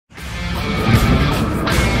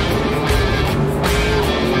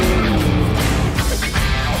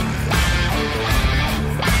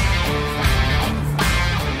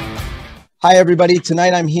Hi, everybody.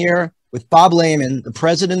 Tonight I'm here with Bob Layman, the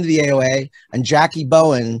president of the AOA, and Jacquie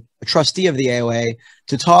Bowen, a trustee of the AOA,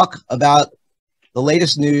 to talk about the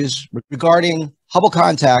latest news regarding Hubble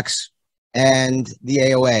contacts and the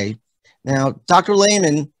AOA. Now, Dr.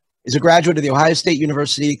 Layman is a graduate of the Ohio State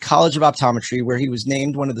University College of Optometry, where he was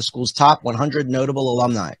named one of the school's top 100 notable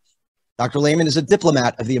alumni. Dr. Layman is a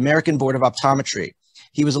diplomat of the American Board of Optometry.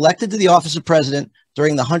 He was elected to the office of president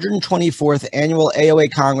during the 124th Annual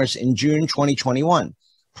AOA Congress in June 2021.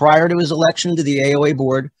 Prior to his election to the AOA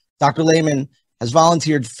board, Dr. Layman has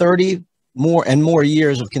volunteered 30 more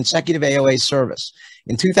years of consecutive AOA service.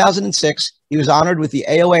 In 2006, he was honored with the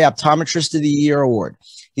AOA Optometrist of the Year award.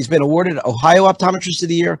 He's been awarded Ohio Optometrist of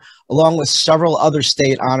the Year, along with several other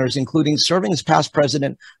state honors, including serving as past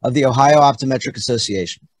president of the Ohio Optometric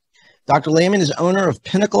Association. Dr. Layman is owner of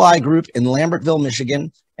Pinnacle Eye Group in Lambertville,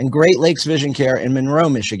 Michigan, and Great Lakes Vision Care in Monroe,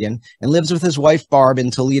 Michigan, and lives with his wife, Barb, in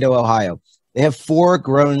Toledo, Ohio. They have 4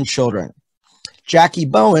 grown children. Jacquie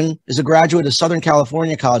Bowen is a graduate of Southern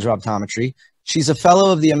California College of Optometry. She's a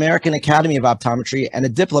fellow of the American Academy of Optometry and a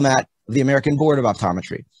diplomat of the American Board of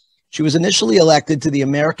Optometry. She was initially elected to the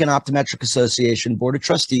American Optometric Association Board of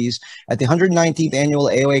Trustees at the 119th Annual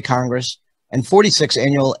AOA Congress and 46th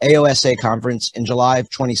Annual AOSA Conference in July of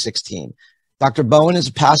 2016. Dr. Bowen is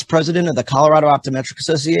a past president of the Colorado Optometric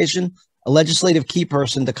Association, a legislative key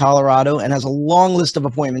person to Colorado, and has a long list of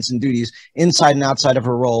appointments and duties inside and outside of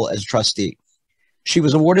her role as trustee. She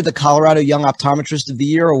was awarded the Colorado Young Optometrist of the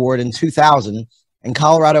Year award in 2000 and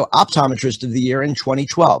Colorado Optometrist of the Year in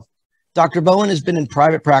 2012. Dr. Bowen has been in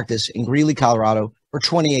private practice in Greeley, Colorado for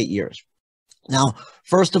 28 years. Now,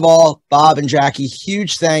 first of all, Bob and Jacquie,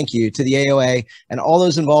 huge thank you to the AOA and all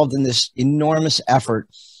those involved in this enormous effort.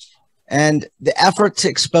 And the effort to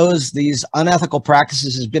expose these unethical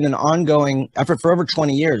practices has been an ongoing effort for over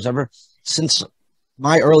 20 years, ever since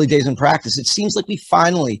my early days in practice. It seems like we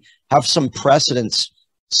finally have some precedents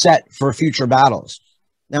set for future battles.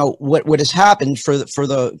 Now, what has happened for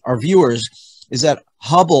our viewers is that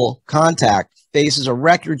Hubble contact faces a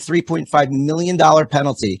record $3.5 million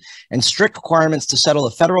penalty and strict requirements to settle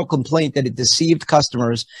a federal complaint that it deceived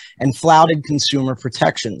customers and flouted consumer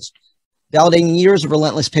protections, validating years of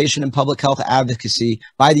relentless patient and public health advocacy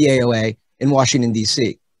by the AOA in Washington,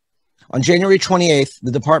 D.C. On January 28th,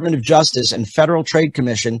 the Department of Justice and Federal Trade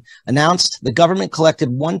Commission announced the government collected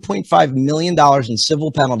 $1.5 million in civil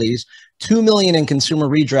penalties, $2 million in consumer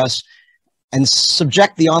redress, and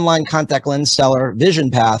subject the online contact lens seller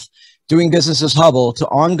VisionPath doing business as Hubble to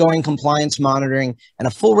ongoing compliance monitoring and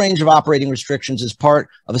a full range of operating restrictions as part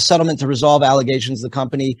of a settlement to resolve allegations the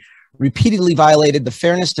company repeatedly violated the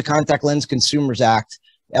Fairness to Contact Lens Consumers Act,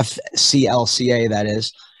 FCLCA that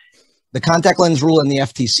is, the Contact Lens Rule and the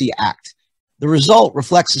FTC Act. The result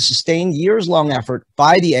reflects a sustained years-long effort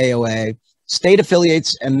by the AOA, state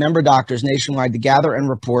affiliates, and member doctors nationwide to gather and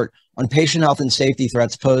report on patient health and safety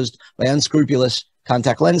threats posed by unscrupulous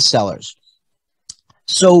contact lens sellers.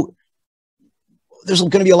 So there's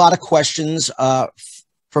going to be a lot of questions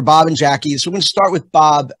for Bob and Jacquie. So we're going to start with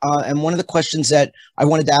Bob. And one of the questions that I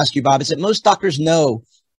wanted to ask you, Bob, is that most doctors know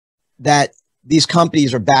that these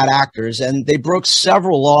companies are bad actors and they broke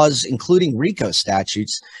several laws, including RICO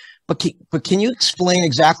statutes. But can you explain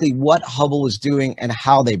exactly what Hubble was doing and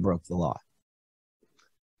how they broke the law?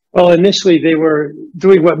 Well, initially they were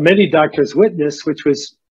doing what many doctors witnessed, which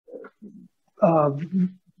was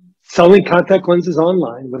selling contact lenses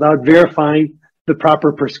online without verifying the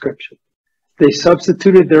proper prescription. They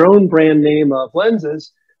substituted their own brand name of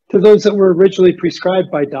lenses to those that were originally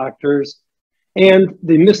prescribed by doctors, and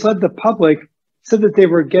they misled the public, said that they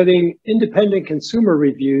were getting independent consumer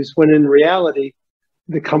reviews when in reality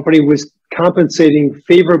the company was compensating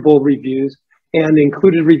favorable reviews and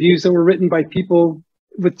included reviews that were written by people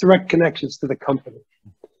with direct connections to the company.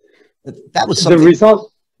 That was something. The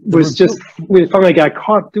result was just, we finally got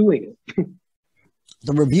caught doing it.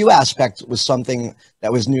 The review aspect was something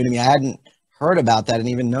that was new to me. I hadn't heard about that and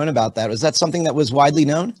even known about that. Was that something that was widely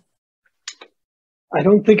known? I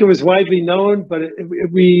don't think it was widely known, but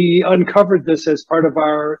we uncovered this as part of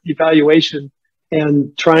our evaluation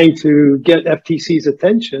and trying to get FTC's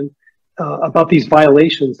attention about these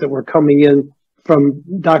violations that were coming in from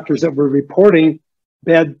doctors that were reporting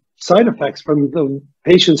bad side effects from the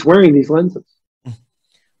patients wearing these lenses.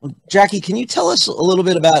 Well, Jacquie, can you tell us a little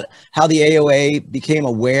bit about how the AOA became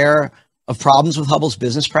aware of problems with Hubble's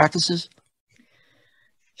business practices?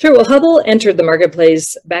 Sure. Well, Hubble entered the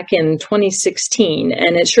marketplace back in 2016,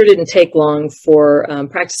 and it sure didn't take long for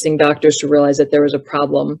practicing doctors to realize that there was a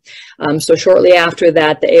problem. So shortly after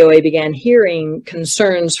that, the AOA began hearing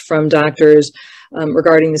concerns from doctors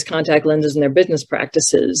regarding these contact lenses and their business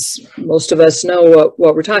practices. Most of us know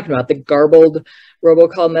what we're talking about, the garbled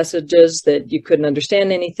robocall messages that you couldn't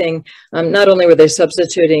understand anything. Not only were they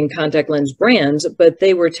substituting contact lens brands, but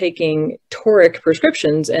they were taking toric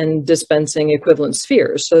prescriptions and dispensing equivalent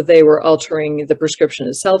spheres. So they were altering the prescription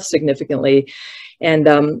itself significantly.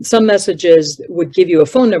 And some messages would give you a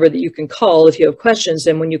phone number that you can call if you have questions.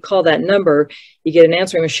 And when you call that number, you get an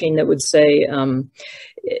answering machine that would say,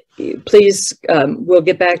 please, we'll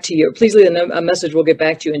get back to you. Please leave a message, we'll get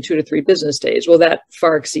back to you in 2 to 3 business days. Well, that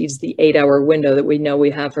far exceeds the 8-hour window that we know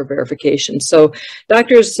we have for verification. So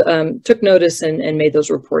doctors took notice and made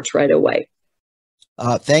those reports right away.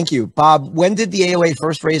 Thank you. Bob, when did the AOA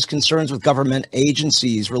first raise concerns with government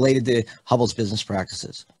agencies related to Hubble's business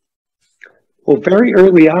practices? Well, very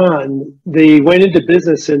early on, they went into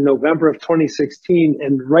business in November of 2016,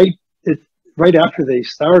 and right after they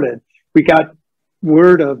started, we got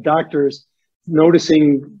word of doctors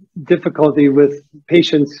noticing difficulty with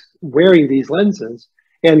patients wearing these lenses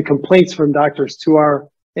and complaints from doctors to our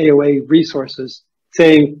AOA resources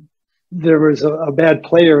saying there was a bad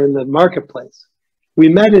player in the marketplace. We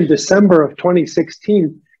met in December of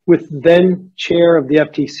 2016 with then chair of the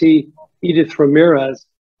FTC, Edith Ramirez,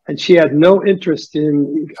 and she had no interest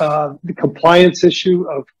in the compliance issue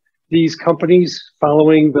of these companies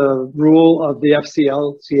following the rule of the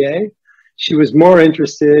FCLCA. She was more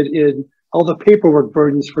interested in all the paperwork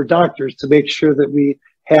burdens for doctors to make sure that we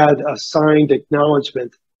had a signed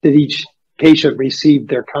acknowledgement that each patient received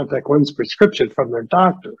their contact lens prescription from their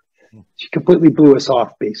doctor. She completely blew us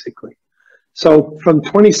off, basically. So from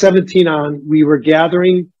 2017 on, we were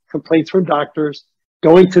gathering complaints from doctors,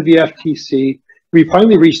 going to the FTC. We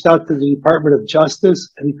finally reached out to the Department of Justice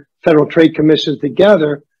and Federal Trade Commission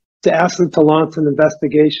together to ask them to launch an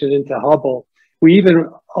investigation into Hubble. We even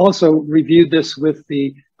also reviewed this with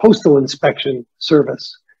the Postal Inspection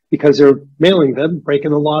Service because they're mailing them,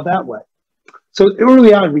 breaking the law that way. So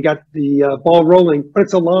early on, we got the ball rolling, but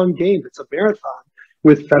it's a long game. It's a marathon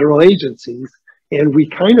with federal agencies. And we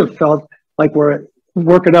kind of felt like we're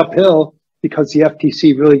working uphill because the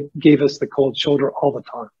FTC really gave us the cold shoulder all the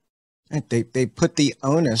time. They put the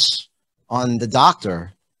onus on the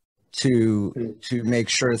doctor to make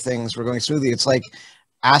sure things were going smoothly. It's like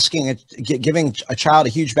giving a child a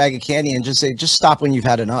huge bag of candy and just say, just stop when you've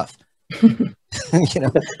had enough. You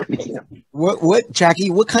know, what Jackie,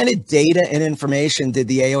 what kind of data and information did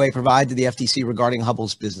the AOA provide to the FTC regarding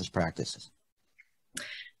Hubble's business practices?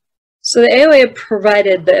 So the AOA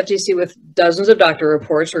provided the FTC with dozens of doctor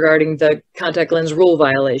reports regarding the contact lens rule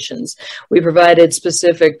violations. We provided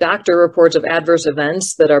specific doctor reports of adverse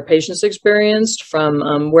events that our patients experienced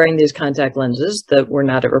from wearing these contact lenses that were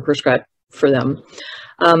not ever prescribed for them.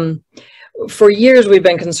 For years, we've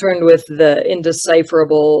been concerned with the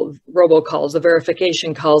indecipherable robocalls, the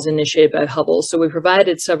verification calls initiated by Hubble. So we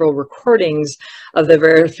provided several recordings of the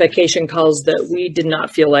verification calls that we did not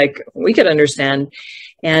feel like we could understand,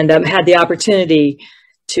 and had the opportunity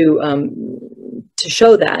to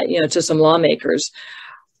show that, you know, to some lawmakers.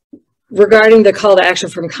 Regarding the call to action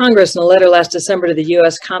from Congress in a letter last December to the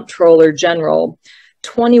U.S. Comptroller General,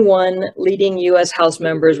 21 leading U.S. House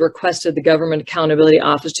members requested the Government Accountability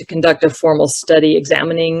Office to conduct a formal study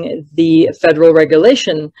examining the federal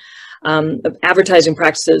regulation of advertising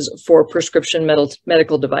practices for prescription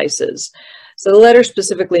medical devices. So the letter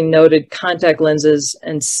specifically noted contact lenses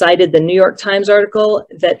and cited the New York Times article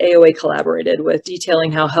that AOA collaborated with,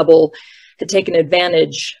 detailing how Hubble had taken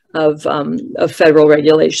advantage of federal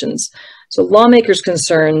regulations. So lawmakers'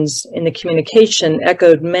 concerns in the communication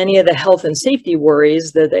echoed many of the health and safety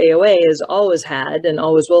worries that the AOA has always had and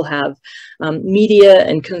always will have. Media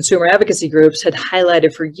and consumer advocacy groups had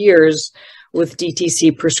highlighted for years with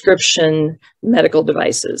DTC prescription medical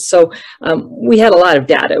devices. So we had a lot of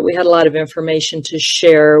data. We had a lot of information to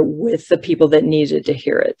share with the people that needed to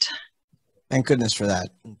hear it. Thank goodness for that.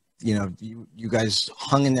 You know, you guys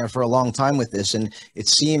hung in there for a long time with this, and it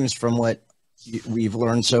seems from what we've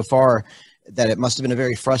learned so far that it must have been a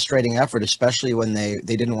very frustrating effort, especially when they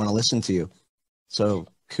didn't want to listen to you. So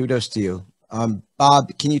kudos to you.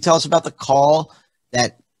 Bob, can you tell us about the call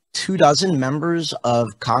that 24 members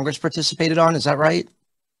of Congress participated on? Is that right?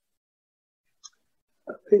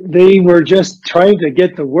 They were just trying to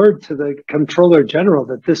get the word to the Comptroller General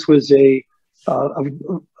that this was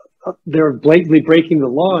they're blatantly breaking the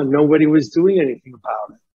law and nobody was doing anything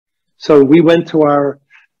about it. So we went to our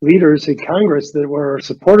leaders in Congress that were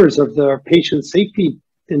supporters of the patient safety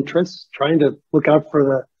interests, trying to look out for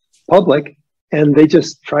the public, and they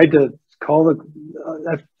just tried to call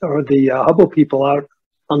the Hubble people out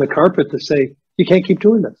on the carpet to say, you can't keep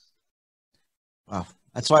doing this. Wow.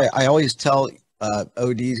 That's why I always tell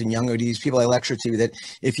ODs and young ODs, people I lecture to, that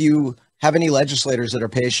if you have any legislators that are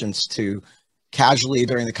patients, to casually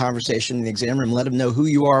during the conversation in the exam room, let them know who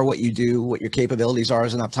you are, what you do, what your capabilities are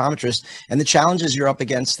as an optometrist, and the challenges you're up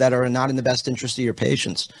against that are not in the best interest of your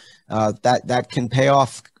patients. That can pay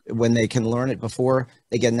off when they can learn it before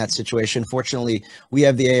they get in that situation. Fortunately, we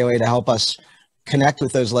have the AOA to help us connect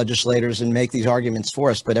with those legislators and make these arguments for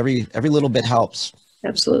us, but every little bit helps.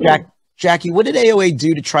 Absolutely. Jackie, what did AOA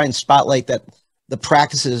do to try and spotlight the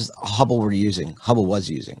practices Hubble was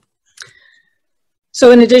using?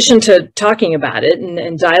 So in addition to talking about it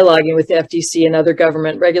and dialoguing with the FTC and other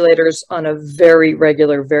government regulators on a very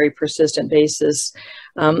regular, very persistent basis,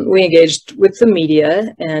 we engaged with the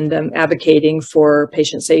media and advocating for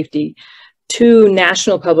patient safety. Two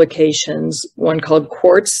national publications, one called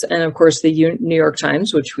Quartz, and of course the New York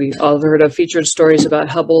Times, which we all have heard of, featured stories about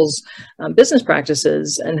Hubble's business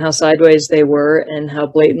practices and how sideways they were and how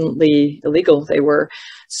blatantly illegal they were.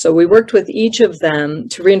 So we worked with each of them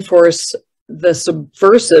to reinforce the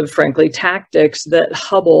subversive, frankly, tactics that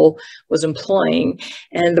Hubble was employing.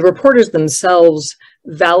 And the reporters themselves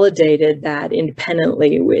validated that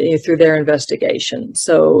independently through their investigation.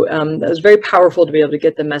 So that was very powerful to be able to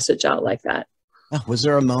get the message out like that. Was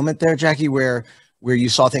there a moment there, Jackie, where you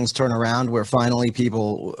saw things turn around, where finally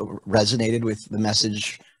people resonated with the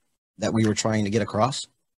message that we were trying to get across?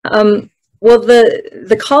 Well,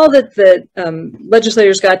 the call that the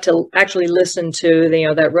legislators got to actually listen to,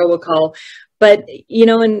 that robocall, but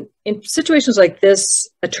in situations like this,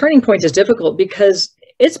 a turning point is difficult because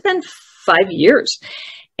it's been 5 years,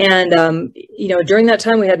 and during that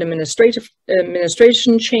time we had an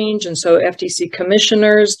administration change, and so FTC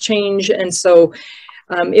commissioners change, and so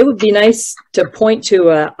it would be nice to point to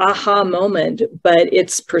a aha moment, but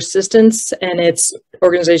it's persistence and it's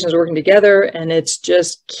organizations working together, and it's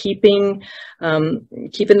just keeping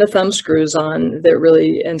the thumb screws on that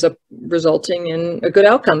really ends up resulting in a good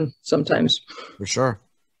outcome sometimes. For sure.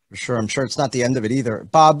 I'm sure it's not the end of it either.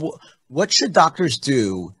 Bob, what should doctors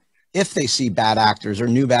do if they see bad actors or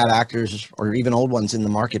new bad actors or even old ones in the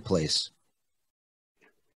marketplace?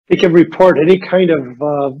 They can report any kind of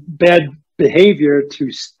bad behavior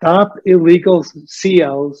to Stop Illegal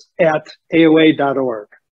CLs at AOA.org.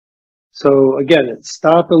 So again, it's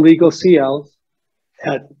Stop Illegal CLs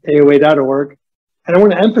at AOA.org. And I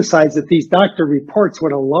want to emphasize that these doctor reports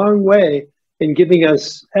went a long way in giving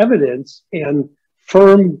us evidence and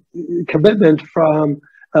firm commitment from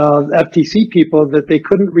FTC people that they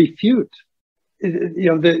couldn't refute.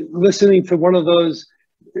 Listening to one of those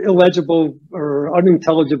illegible or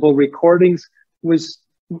unintelligible recordings was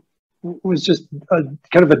just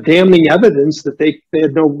kind of a damning evidence that they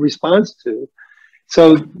had no response to.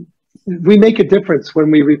 So we make a difference when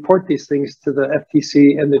we report these things to the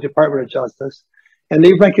FTC and the Department of Justice, and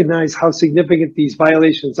they recognize how significant these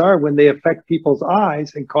violations are when they affect people's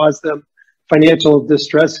eyes and cause them financial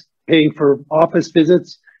distress, paying for office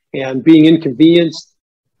visits and being inconvenienced,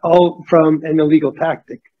 all from an illegal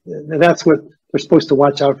tactic. And that's what they're supposed to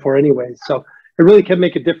watch out for anyway. So it really can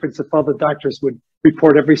make a difference if all the doctors would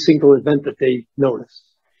report every single event that they notice.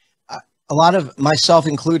 A lot of, myself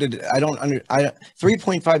included,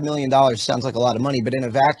 $3.5 million sounds like a lot of money, but in a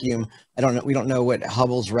vacuum, we don't know what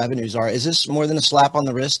Hubble's revenues are. Is this more than a slap on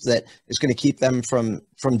the wrist that is going to keep them from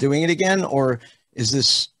doing it again? Or is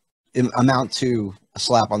this amount to a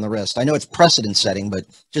slap on the wrist? I know it's precedent setting, but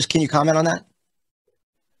just, can you comment on that?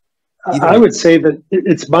 I would say that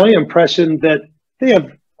it's my impression that they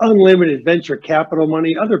have unlimited venture capital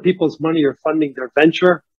money. Other people's money are funding their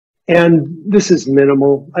venture. And this is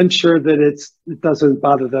minimal. I'm sure that it doesn't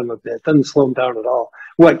bother them a bit. It doesn't slow them down at all.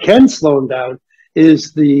 What can slow them down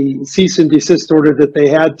is the cease and desist order that they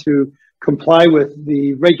had to comply with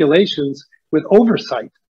the regulations with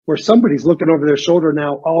oversight, where somebody's looking over their shoulder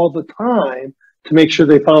now all the time to make sure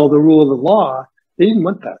they follow the rule of the law. They didn't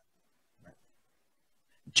want that.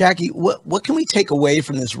 Jackie, what can we take away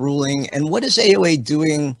from this ruling, and what is AOA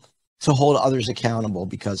doing to hold others accountable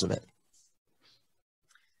because of it?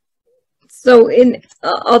 So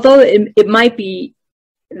although it might be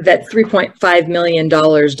that $3.5 million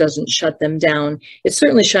doesn't shut them down, it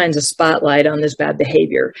certainly shines a spotlight on this bad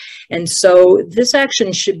behavior. And so this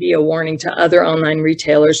action should be a warning to other online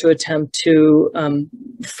retailers who attempt to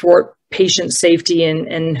thwart patient safety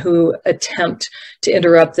and who attempt to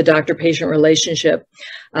interrupt the doctor-patient relationship,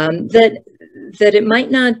 that it might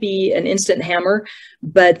not be an instant hammer,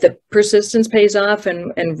 but the persistence pays off,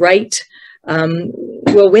 and right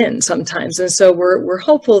will win sometimes. And so we're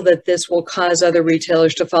hopeful that this will cause other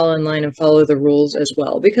retailers to fall in line and follow the rules as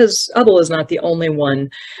well, because Hubble is not the only one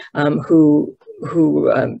who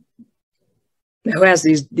who has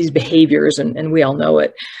these behaviors, and we all know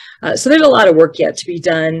it. So there's a lot of work yet to be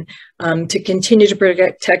done to continue to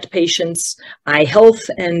protect patients' eye health,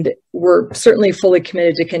 and we're certainly fully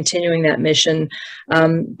committed to continuing that mission.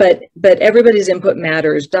 But everybody's input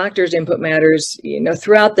matters. Doctors' input matters. You know,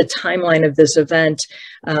 throughout the timeline of this event,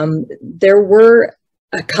 there were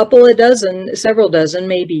a couple of dozen, several dozen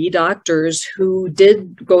maybe, doctors who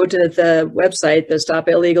did go to the website, the Stop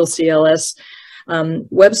Illegal CLS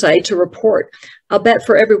website, to report. I'll bet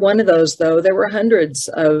for every one of those, though, there were hundreds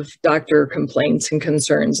of doctor complaints and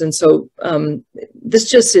concerns. And so this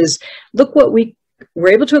just is, look what we were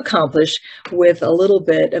able to accomplish with a little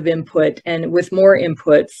bit of input, and with more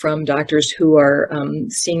input from doctors who are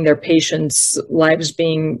seeing their patients' lives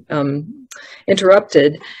being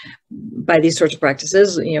interrupted by these sorts of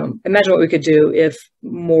practices. You know, imagine what we could do if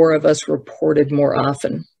more of us reported more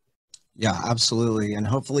often. Yeah, absolutely. And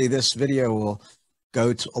hopefully this video will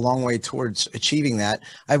go a long way towards achieving that.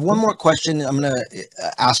 I have one more question I'm going to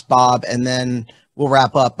ask Bob, and then we'll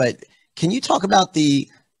wrap up. But can you talk about the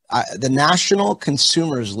National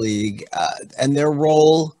Consumers League and their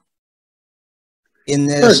role in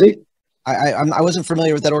this? Sure. I wasn't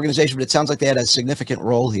familiar with that organization, but it sounds like they had a significant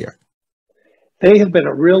role here. They have been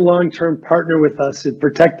a real long-term partner with us in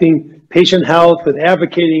protecting patient health and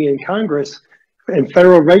advocating in Congress and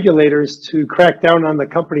federal regulators to crack down on the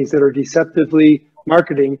companies that are deceptively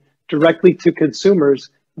marketing directly to consumers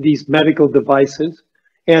these medical devices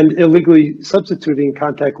and illegally substituting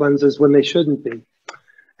contact lenses when they shouldn't be.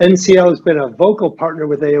 NCL has been a vocal partner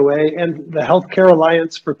with AOA and the Healthcare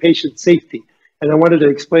Alliance for Patient Safety. And I wanted to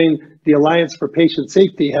explain, the Alliance for Patient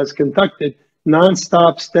Safety has conducted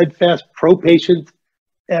nonstop, steadfast pro-patient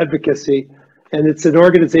advocacy. And it's an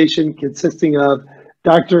organization consisting of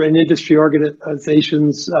doctor and industry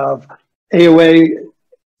organizations of AOA,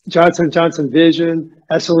 Johnson & Johnson Vision,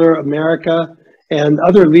 Essilor America, and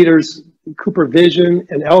other leaders. Cooper Vision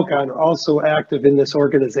and Elcon are also active in this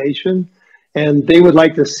organization. And they would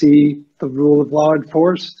like to see the rule of law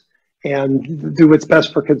enforced and do what's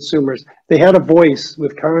best for consumers. They had a voice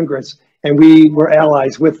with Congress, and we were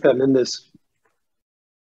allies with them in this.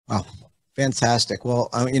 Wow, fantastic. Well,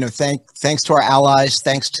 you know, thanks to our allies,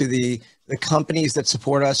 thanks to the companies that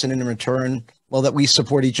support us, and in return, well, that we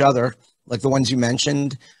support each other, like the ones you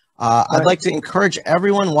mentioned. I'd like to encourage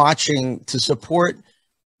everyone watching to support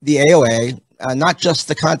the AOA, not just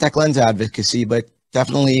the contact lens advocacy, but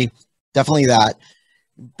definitely that.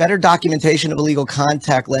 Better documentation of illegal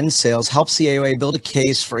contact lens sales helps the AOA build a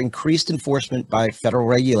case for increased enforcement by federal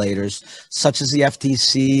regulators, such as the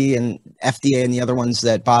FTC and FDA and the other ones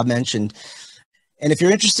that Bob mentioned. And if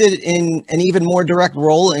you're interested in an even more direct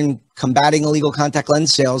role in combating illegal contact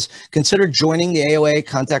lens sales, consider joining the AOA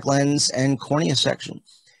contact lens and cornea section.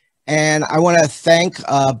 And I want to thank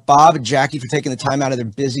Bob and Jackie for taking the time out of their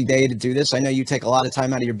busy day to do this. I know you take a lot of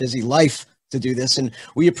time out of your busy life to do this, and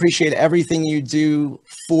we appreciate everything you do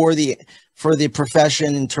for the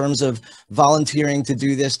profession in terms of volunteering to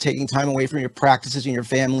do this, taking time away from your practices and your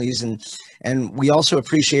families, and we also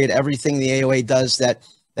appreciate everything the AOA does that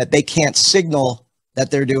they can't signal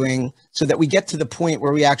that they're doing, so that we get to the point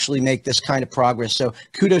where we actually make this kind of progress. So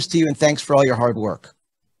kudos to you, and thanks for all your hard work.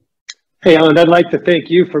 Hey, Alan, I'd like to thank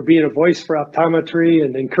you for being a voice for optometry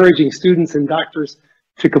and encouraging students and doctors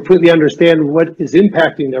to completely understand what is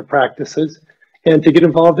impacting their practices, and to get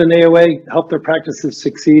involved in AOA, help their practices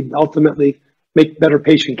succeed, ultimately make better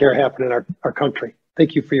patient care happen in our country.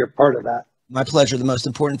 Thank you for your part of that. My pleasure. The most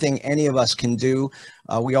important thing any of us can do.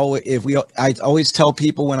 I always tell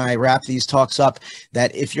people when I wrap these talks up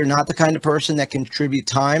that if you're not the kind of person that contribute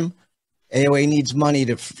time, AOA needs money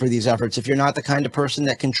for these efforts. If you're not the kind of person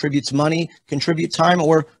that contributes money, contribute time,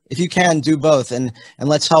 or if you can, do both. And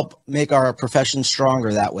let's help make our profession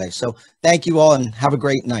stronger that way. So thank you all, and have a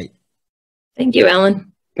great night. Thank you,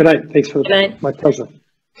 Alan. Good night. Thanks for Good night. My pleasure.